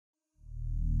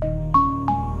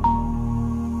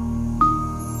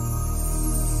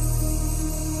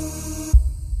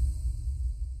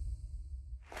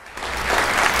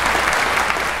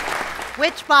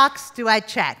which box do I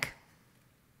check?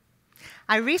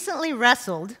 I recently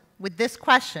wrestled with this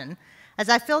question as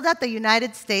I filled out the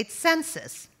United States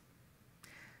Census.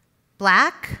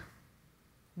 Black,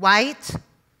 white,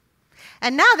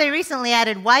 and now they recently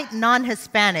added white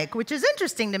non-Hispanic, which is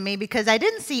interesting to me because I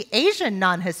didn't see Asian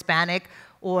non-Hispanic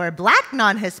or black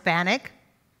non-Hispanic.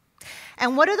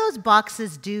 And what do those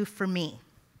boxes do for me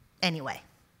anyway?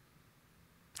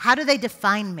 How do they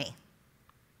define me?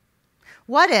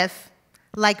 What if,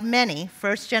 like many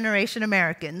first-generation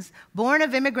Americans born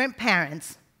of immigrant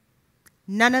parents,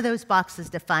 none of those boxes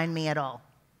define me at all?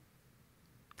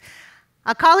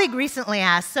 A colleague recently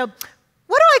asked, so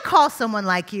what do I call someone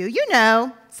like you? You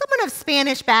know, someone of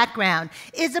Spanish background.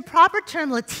 Is the proper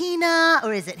term Latina,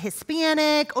 or is it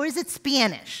Hispanic, or is it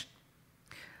Spanish?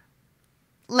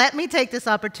 Let me take this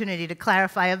opportunity to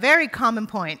clarify a very common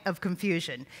point of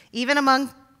confusion, even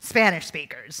among Spanish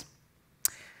speakers.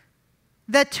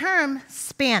 The term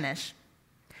Spanish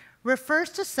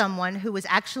refers to someone who was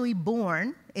actually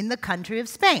born in the country of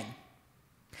Spain.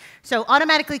 So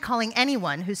automatically calling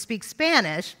anyone who speaks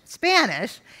Spanish,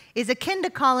 Spanish, is akin to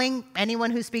calling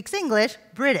anyone who speaks English,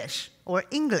 British or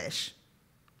English.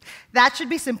 That should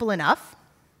be simple enough.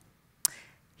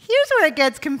 Here's where it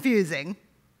gets confusing.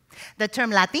 The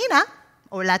term Latina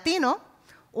or Latino,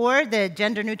 or the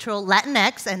gender-neutral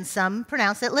Latinx, and some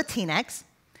pronounce it Latinx,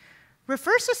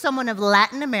 refers to someone of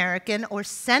Latin American or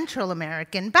Central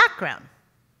American background,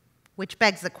 which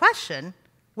begs the question,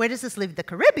 where does this leave the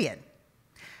Caribbean?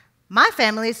 My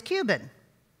family is Cuban.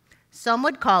 Some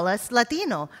would call us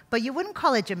Latino, but you wouldn't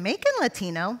call a Jamaican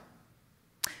Latino.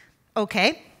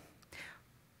 Okay.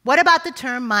 What about the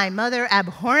term my mother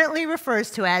abhorrently refers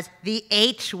to as the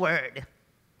H word?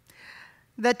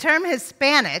 The term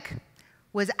Hispanic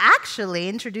was actually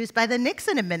introduced by the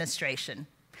Nixon administration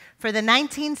for the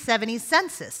 1970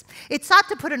 census. It sought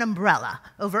to put an umbrella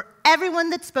over everyone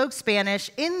that spoke Spanish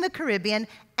in the Caribbean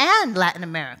and Latin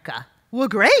America. Well,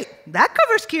 great, that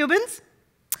covers Cubans,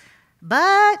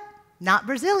 but not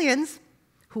Brazilians,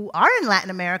 who are in Latin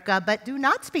America but do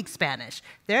not speak Spanish.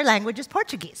 Their language is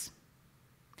Portuguese.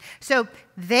 So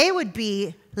they would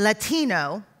be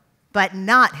Latino, but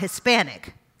not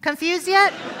Hispanic. Confused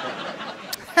yet?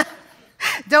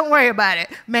 Don't worry about it.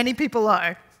 Many people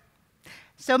are.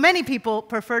 So many people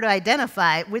prefer to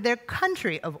identify with their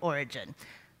country of origin.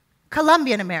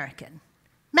 Colombian American,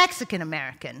 Mexican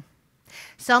American.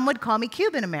 Some would call me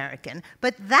Cuban American,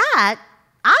 but that,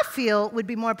 I feel, would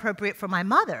be more appropriate for my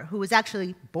mother, who was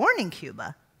actually born in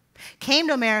Cuba, came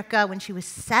to America when she was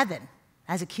 7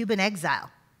 as a Cuban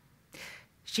exile.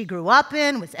 She grew up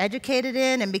in, was educated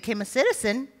in, and became a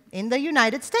citizen in the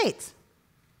United States.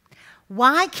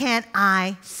 Why can't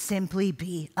I simply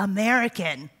be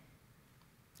American?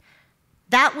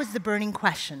 That was the burning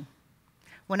question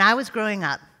when I was growing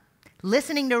up,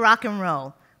 listening to rock and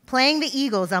roll, playing the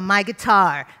Eagles on my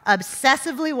guitar,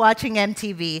 obsessively watching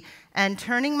MTV, and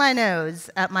turning my nose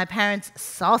at my parents'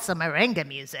 salsa merengue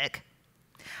music.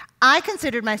 I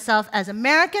considered myself as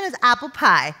American as apple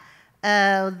pie,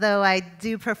 though I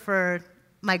do prefer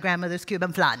my grandmother's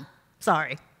Cuban flan.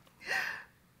 Sorry.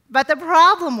 But the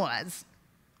problem was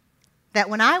that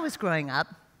when I was growing up,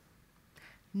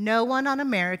 no one on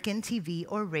American TV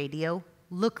or radio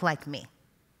looked like me.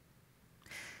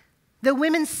 The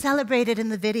women celebrated in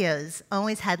the videos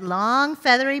always had long,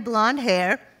 feathery blonde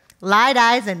hair, light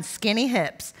eyes, and skinny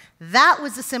hips. That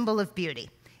was the symbol of beauty.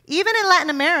 Even in Latin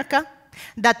America,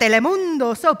 the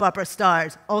Telemundo soap opera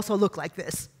stars also look like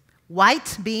this,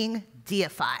 white being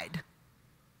deified.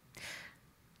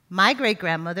 My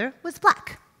great-grandmother was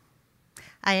black.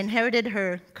 I inherited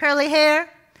her curly hair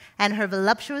and her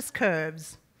voluptuous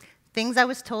curves. Things I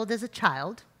was told as a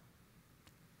child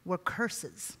were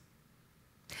curses.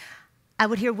 I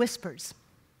would hear whispers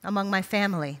among my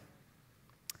family.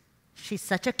 She's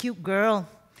such a cute girl.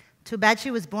 Too bad she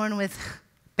was born with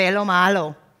pelo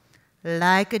malo,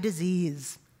 like a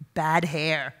disease, bad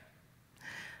hair.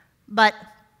 But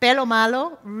pelo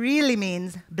malo really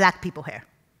means black people hair.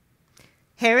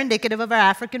 Hair indicative of our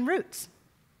African roots.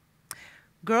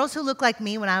 Girls who looked like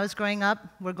me when I was growing up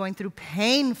were going through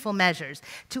painful measures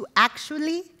to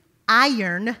actually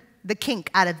iron the kink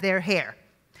out of their hair.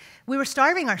 We were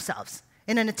starving ourselves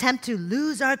in an attempt to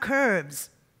lose our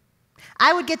curves.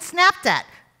 I would get snapped at.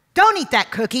 Don't eat that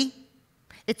cookie.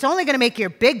 It's only going to make your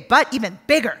big butt even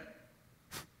bigger.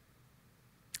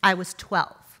 I was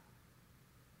 12.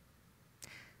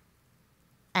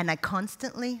 And I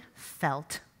constantly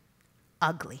felt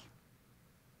ugly.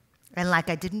 And like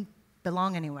I didn't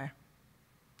belong anywhere.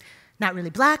 Not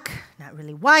really black, not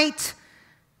really white,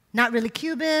 not really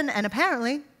Cuban, and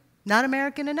apparently not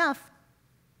American enough.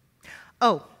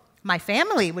 Oh, my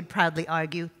family would proudly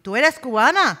argue, tú eres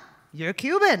cubana, you're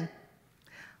Cuban.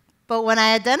 But when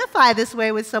I identify this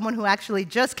way with someone who actually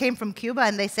just came from Cuba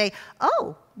and they say,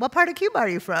 oh, what part of Cuba are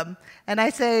you from? And I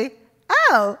say,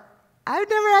 oh, I've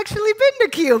never actually been to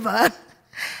Cuba.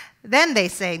 Then they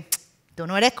say, tú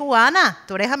no eres cubana,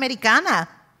 tú eres americana.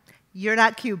 You're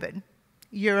not Cuban,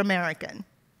 you're American.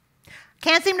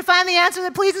 Can't seem to find the answer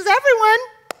that pleases everyone.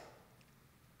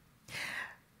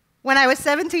 When I was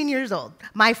 17 years old,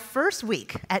 my first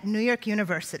week at New York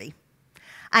University,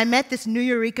 I met this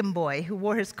Nuyorican boy who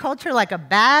wore his culture like a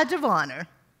badge of honor.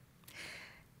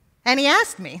 And he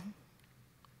asked me,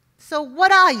 so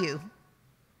what are you?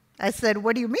 I said,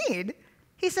 what do you mean?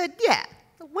 He said, yeah,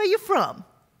 where you from?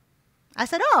 I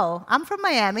said, oh, I'm from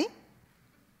Miami.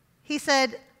 He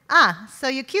said, so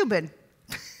you're Cuban.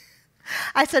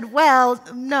 I said, well,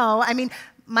 no, I mean,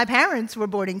 my parents were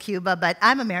born in Cuba, but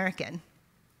I'm American.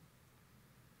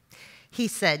 He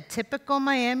said, typical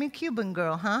Miami Cuban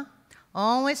girl, huh?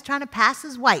 Always trying to pass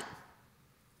as white.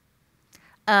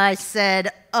 I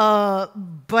said,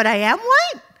 but I am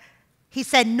white? He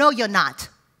said, no, you're not.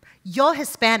 You're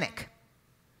Hispanic.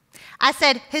 I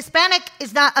said, Hispanic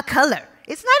is not a color.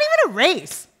 It's not even a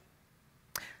race.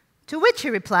 To which he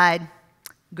replied,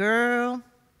 girl,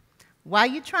 why are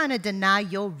you trying to deny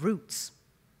your roots?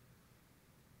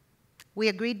 We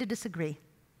agreed to disagree.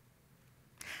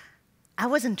 I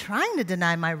wasn't trying to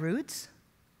deny my roots,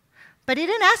 but he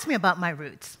didn't ask me about my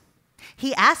roots.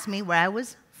 He asked me where I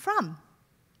was from.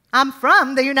 I'm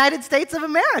from the United States of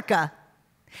America.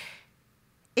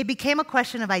 It became a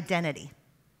question of identity.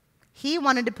 He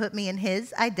wanted to put me in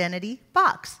his identity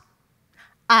box.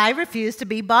 I refused to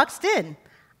be boxed in.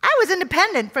 I was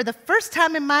independent for the first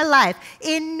time in my life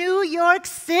in New York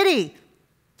City.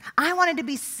 I wanted to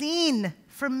be seen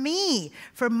for me,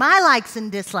 for my likes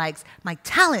and dislikes, my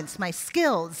talents, my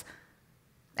skills.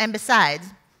 And besides,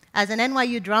 as an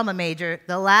NYU drama major,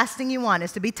 the last thing you want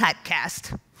is to be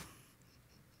typecast.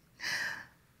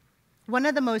 One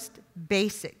of the most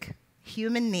basic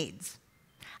human needs,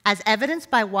 as evidenced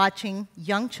by watching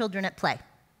young children at play,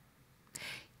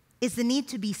 is the need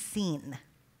to be seen,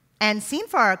 and seen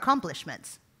for our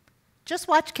accomplishments. Just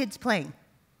watch kids playing.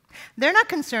 They're not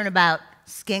concerned about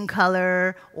skin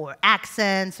color or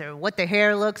accents or what their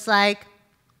hair looks like.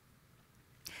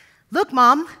 Look,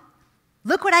 Mom,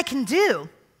 look what I can do.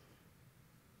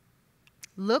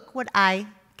 Look what I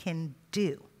can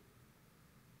do.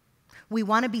 We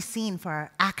want to be seen for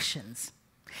our actions.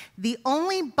 The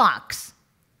only box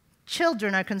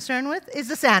children are concerned with is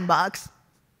the sandbox.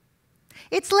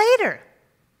 It's later,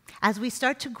 as we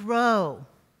start to grow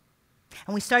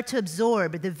and we start to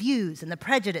absorb the views and the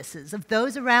prejudices of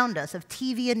those around us, of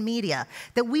TV and media,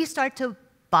 that we start to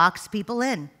box people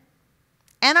in,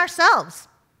 and ourselves,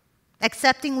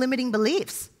 accepting limiting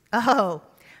beliefs. Oh,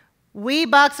 we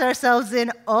box ourselves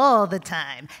in all the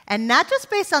time, and not just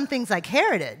based on things like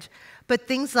heritage, but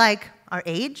things like our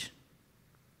age,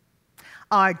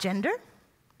 our gender,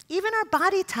 even our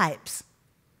body types.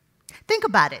 Think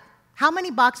about it. How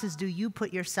many boxes do you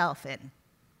put yourself in?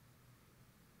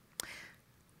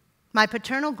 My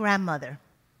paternal grandmother,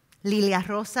 Lilia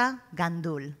Rosa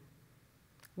Gandul,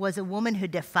 was a woman who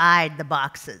defied the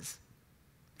boxes.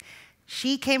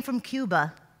 She came from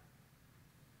Cuba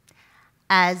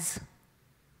as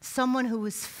someone who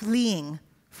was fleeing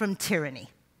from tyranny,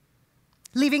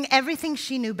 leaving everything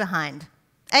she knew behind,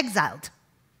 exiled.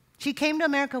 She came to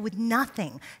America with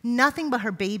nothing, nothing but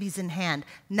her babies in hand,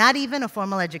 not even a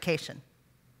formal education.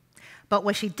 But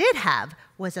what she did have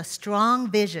was a strong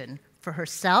vision for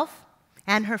herself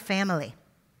and her family.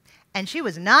 And she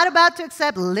was not about to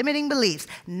accept limiting beliefs,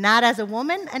 not as a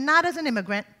woman and not as an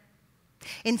immigrant.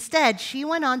 Instead, she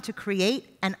went on to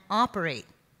create and operate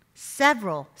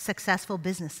several successful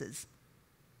businesses.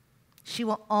 She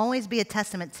will always be a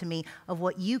testament to me of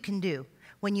what you can do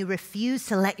when you refuse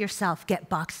to let yourself get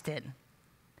boxed in.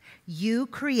 You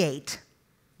create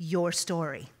your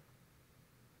story.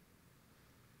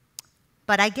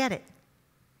 But I get it.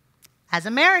 As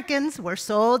Americans, we're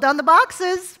sold on the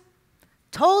boxes,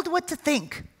 told what to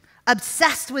think,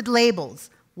 obsessed with labels.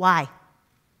 Why?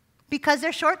 Because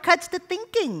they're shortcuts to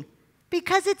thinking.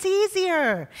 Because it's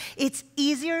easier. It's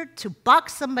easier to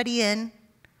box somebody in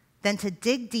than to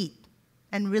dig deep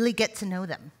and really get to know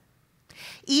them.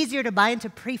 Easier to buy into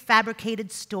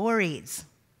prefabricated stories,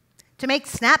 to make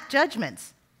snap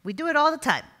judgments. We do it all the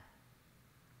time.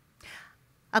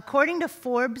 According to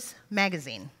Forbes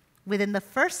magazine, within the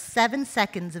first 7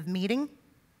 seconds of meeting,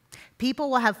 people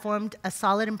will have formed a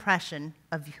solid impression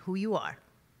of who you are.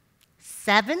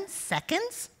 7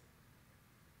 seconds?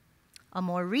 A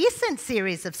more recent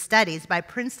series of studies by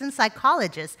Princeton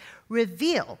psychologists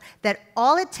reveal that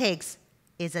all it takes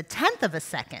is 1/10 of a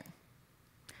second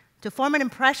to form an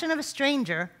impression of a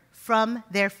stranger from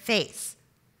their face.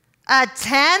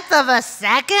 1/10 of a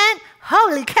second?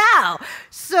 Holy cow!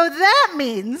 So that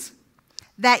means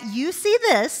that you see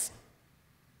this,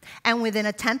 and within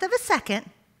 1/10 of a second,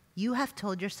 you have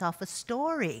told yourself a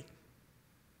story.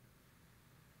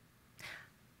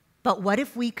 But what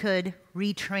if we could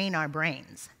retrain our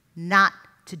brains not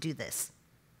to do this?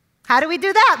 How do we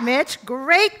do that, Mitch?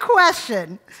 Great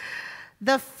question.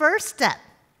 The first step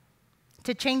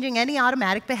to changing any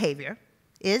automatic behavior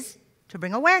is to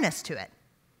bring awareness to it,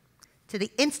 to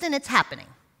the instant it's happening.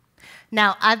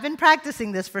 Now, I've been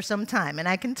practicing this for some time, and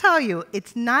I can tell you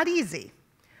it's not easy.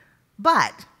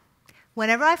 But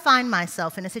whenever I find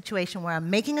myself in a situation where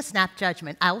I'm making a snap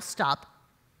judgment, I will stop,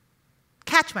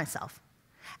 catch myself,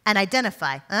 and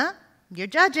identify, you're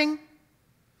judging.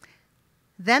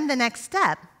 Then the next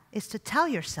step is to tell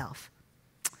yourself,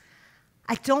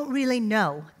 I don't really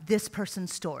know this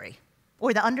person's story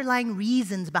or the underlying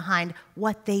reasons behind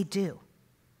what they do.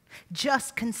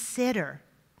 Just consider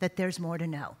that there's more to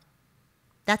know.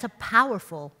 That's a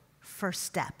powerful first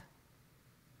step.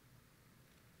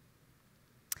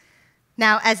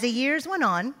 Now, as the years went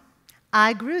on,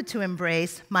 I grew to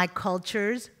embrace my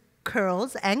culture's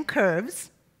curls and curves.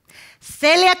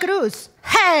 Celia Cruz,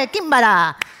 hey,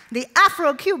 Kimbara, the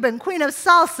Afro-Cuban queen of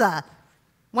salsa,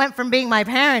 went from being my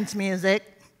parents'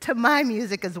 music to my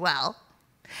music as well.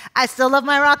 I still love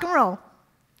my rock and roll,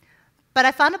 but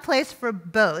I found a place for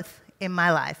both in my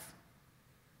life.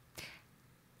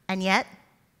 And yet,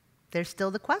 there's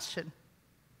still the question,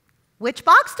 which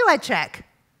box do I check?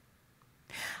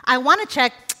 I want to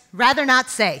check rather not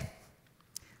say.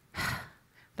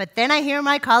 But then I hear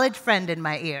my college friend in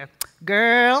my ear,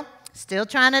 girl, still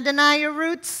trying to deny your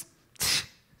roots?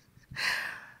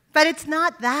 But it's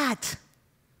not that.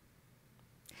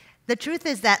 The truth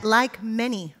is that, like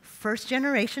many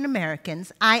first-generation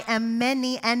Americans, I am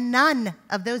many and none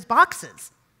of those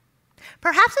boxes.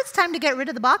 Perhaps it's time to get rid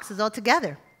of the boxes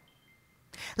altogether.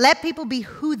 Let people be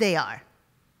who they are,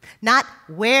 not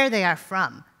where they are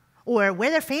from or where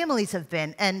their families have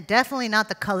been, and definitely not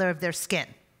the color of their skin.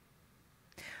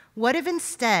 What if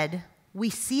instead we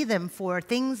see them for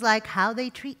things like how they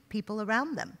treat people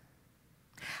around them,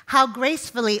 how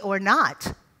gracefully or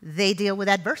not they deal with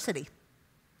adversity?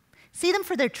 See them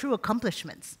for their true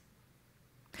accomplishments.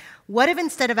 What if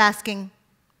instead of asking,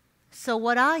 so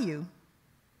what are you?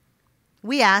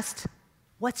 We asked,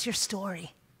 what's your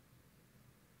story?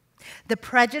 The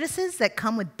prejudices that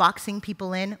come with boxing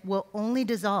people in will only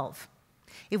dissolve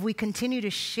if we continue to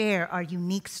share our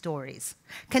unique stories,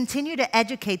 continue to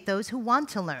educate those who want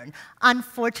to learn.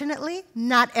 Unfortunately,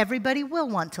 not everybody will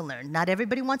want to learn. Not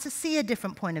everybody wants to see a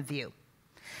different point of view.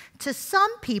 To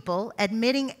some people,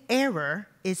 admitting error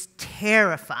is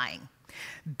terrifying.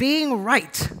 Being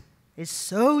right is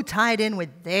so tied in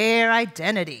with their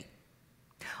identity.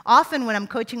 Often when I'm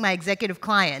coaching my executive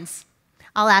clients,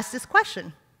 I'll ask this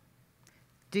question.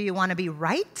 Do you want to be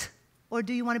right, or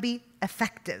do you want to be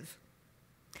effective?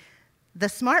 The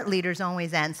smart leaders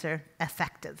always answer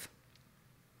effective.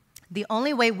 The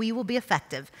only way we will be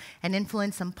effective and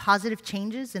influence some positive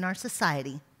changes in our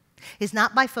society is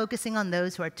not by focusing on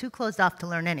those who are too closed off to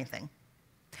learn anything,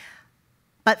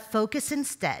 but focus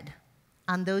instead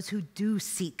on those who do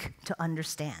seek to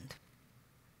understand.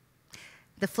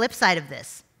 The flip side of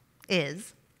this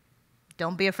is,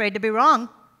 don't be afraid to be wrong,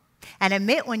 and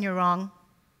admit when you're wrong.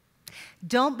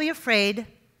 Don't be afraid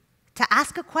to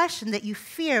ask a question that you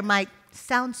fear might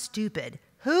sound stupid.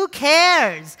 Who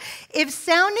cares? If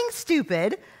sounding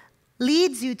stupid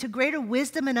leads you to greater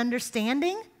wisdom and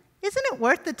understanding, isn't it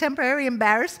worth the temporary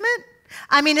embarrassment?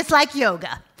 I mean, it's like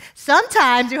yoga.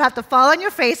 Sometimes you have to fall on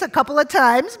your face a couple of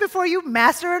times before you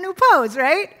master a new pose,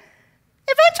 right?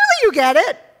 Eventually you get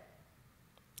it.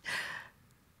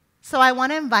 So I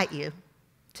want to invite you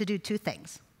to do two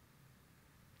things.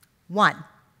 One,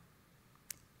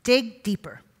 dig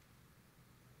deeper.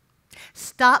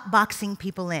 Stop boxing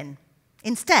people in.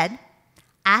 Instead,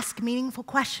 ask meaningful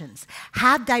questions.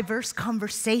 Have diverse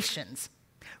conversations.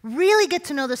 Really get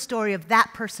to know the story of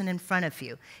that person in front of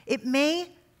you. It may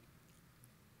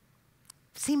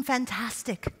seem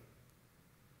fantastic.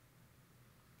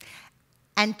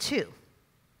 And two,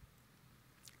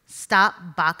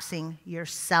 stop boxing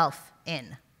yourself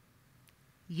in.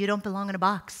 You don't belong in a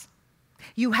box.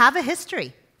 You have a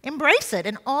history. Embrace it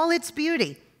in all its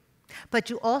beauty. But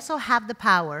you also have the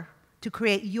power to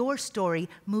create your story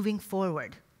moving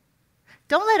forward.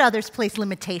 Don't let others place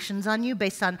limitations on you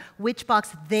based on which box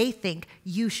they think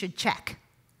you should check.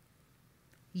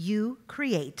 You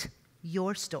create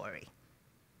your story.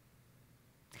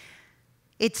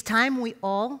 It's time we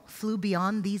all flew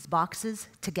beyond these boxes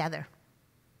together.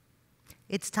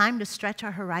 It's time to stretch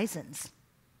our horizons.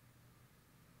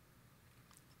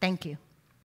 Thank you.